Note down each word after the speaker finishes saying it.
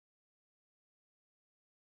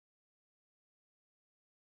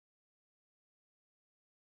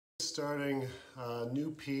starting a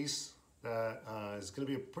new piece that is going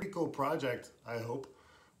to be a pretty cool project, I hope,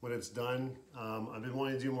 when it's done. I've been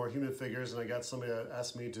wanting to do more human figures, and I got somebody that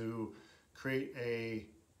asked me to create a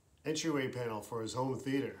entryway panel for his home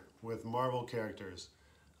theater with Marvel characters.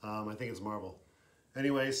 I think it's Marvel.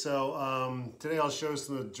 Anyway, so today I'll show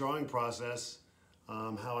some of the drawing process,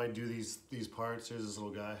 how I do these parts. Here's this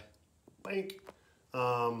little guy. Bank.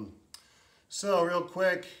 So real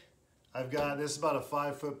quick, I've got, this is about a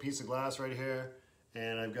 5-foot piece of glass right here,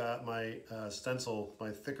 and I've got my stencil,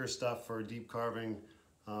 my thicker stuff for deep carving.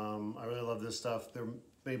 I really love this stuff. They're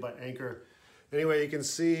made by Anchor. Anyway, you can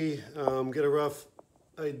see, get a rough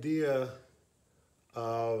idea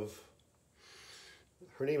of,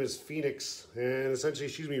 her name is Phoenix, and essentially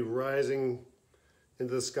she's me rising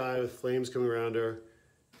into the sky with flames coming around her.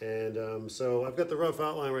 And so I've got the rough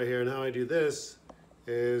outline right here, and how I do this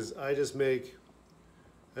is I just make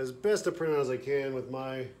as best a printout as I can with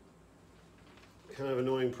my kind of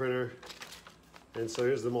annoying printer. And so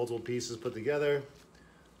here's the multiple pieces put together.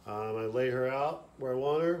 I lay her out where I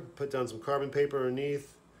want her, put down some carbon paper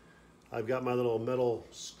underneath. I've got my little metal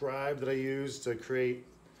scribe that I use to create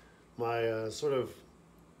my sort of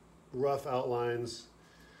rough outlines,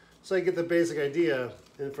 so I get the basic idea.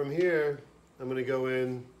 And from here, I'm going to go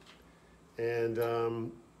in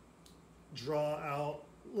and draw out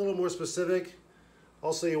a little more specific.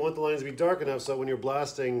 Also, you want the lines to be dark enough so when you're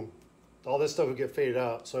blasting, all this stuff would get faded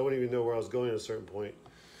out, so I wouldn't even know where I was going at a certain point.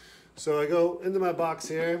 So I go into my box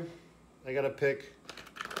here. I got to pick,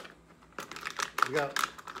 I got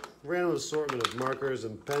random assortment of markers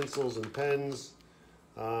and pencils and pens.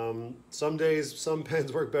 Some days, some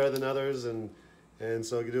pens work better than others, and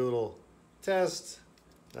so I can do a little test.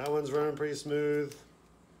 That one's running pretty smooth.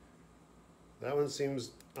 That one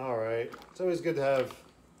seems all right. It's always good to have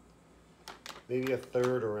maybe a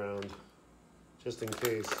third around, just in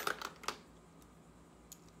case.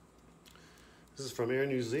 This is from Air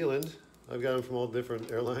New Zealand. I've got them from all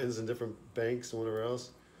different airlines and different banks and whatever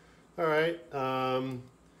else. All right, and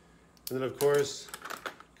then of course,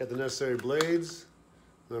 got the necessary blades.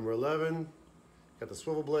 Number 11, got the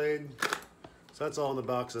swivel blade. So that's all in the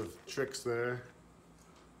box of tricks there.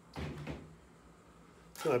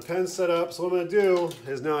 My pen's set up, so what I'm gonna do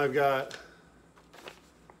is now I've got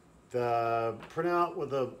the printout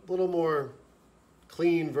with a little more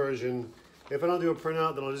clean version. If I don't do a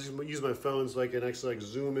printout, then I'll just use my phone so I can actually like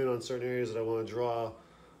zoom in on certain areas that I want to draw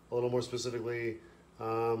a little more specifically.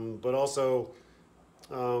 But also,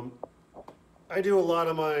 I do a lot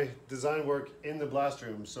of my design work in the blast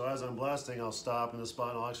room. So as I'm blasting, I'll stop in the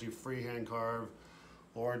spot and I'll actually freehand carve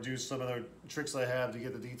or do some other tricks I have to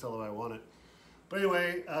get the detail that I want it. But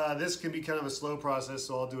anyway, this can be kind of a slow process,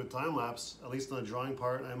 so I'll do a time lapse, at least on the drawing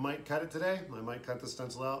part. I might cut it today. I might cut the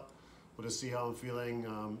stencil out. We'll just see how I'm feeling,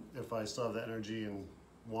 if I still have the energy and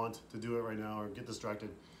want to do it right now or get distracted.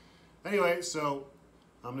 Anyway, so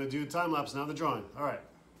I'm gonna do a time lapse now of the drawing. All right.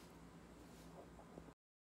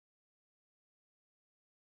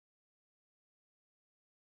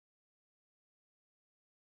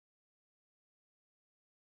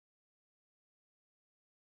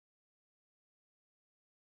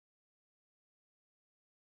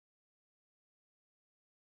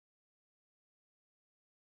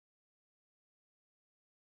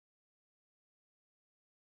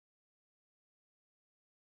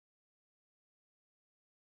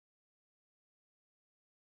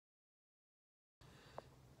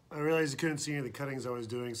 I realized you couldn't see any of the cuttings I was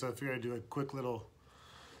doing, so I figured I'd do a quick little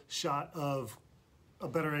shot of a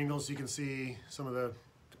better angle so you can see some of the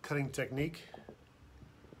cutting technique.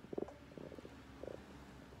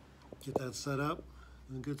 Get that set up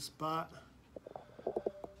in a good spot.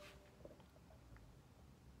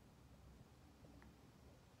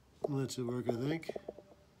 That should work, I think.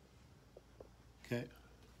 Okay.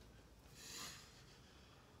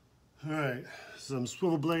 All right, some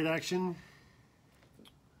swivel blade action.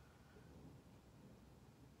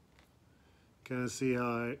 Kind of see how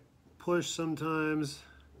I push sometimes,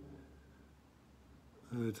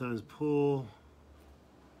 other times pull.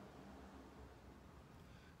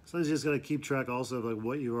 Sometimes you just got to keep track also of like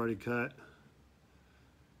what you already cut.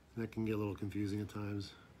 That can get a little confusing at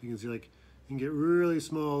times. You can see like you can get really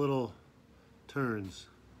small little turns.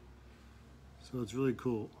 So it's really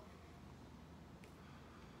cool.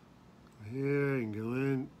 Here you can go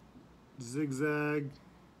in, zigzag,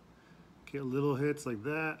 get little hits like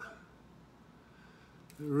that.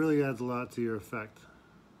 It really adds a lot to your effect.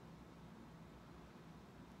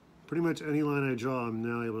 Pretty much any line I draw, I'm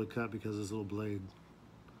now able to cut because of this little blade.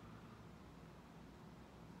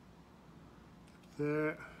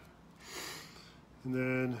 There. And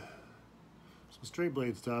then So straight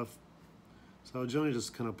blade stuff. So I'll generally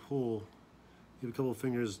just kind of pull, give a couple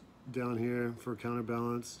fingers down here for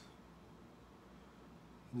counterbalance.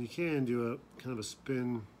 And you can do a kind of a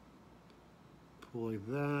spin pull like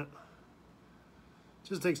that.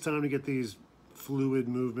 Just takes time to get these fluid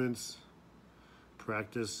movements,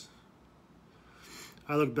 practice.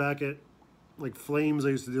 I look back at like flames I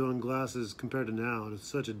used to do on glasses compared to now, and it's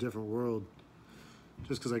such a different world.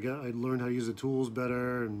 Just because I learned how to use the tools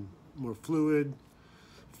better and more fluid,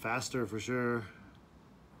 faster for sure.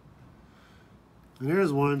 And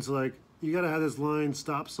here's one, so like you gotta have this line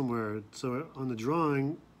stop somewhere. So on the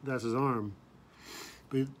drawing, that's his arm.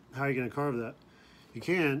 But how are you gonna carve that? You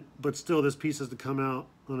can, but still this piece has to come out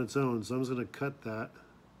on its own. So I'm just gonna cut that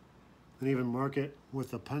and even mark it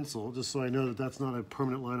with a pencil just so I know that that's not a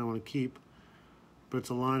permanent line I wanna keep, but it's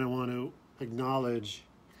a line I want to acknowledge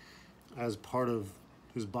as part of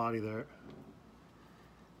his body there,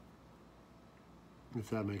 if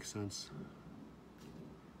that makes sense.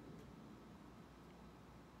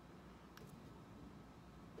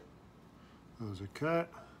 Those are cut.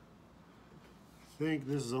 I think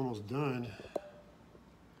this is almost done.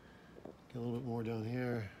 Get a little bit more down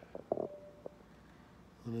here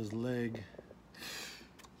on his leg.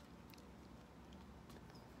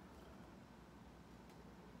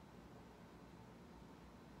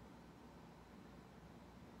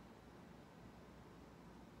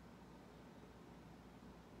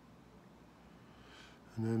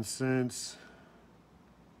 And then since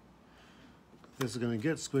this is going to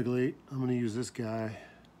get squiggly, I'm going to use this guy.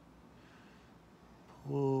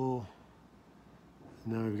 Pull.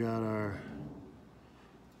 Now we've got our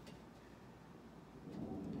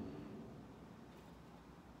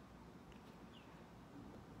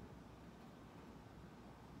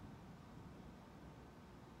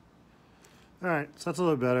alright, so that's a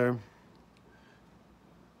little better.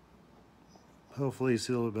 Hopefully you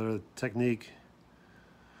see a little better technique.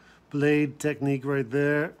 Blade technique right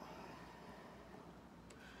there.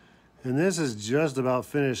 And this is just about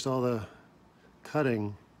finished, all the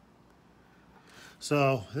cutting.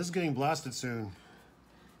 So this is getting blasted soon.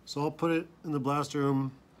 So I'll put it in the blast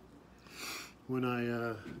room when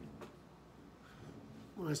I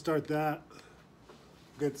start that.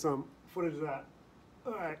 Get some footage of that.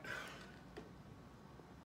 All right.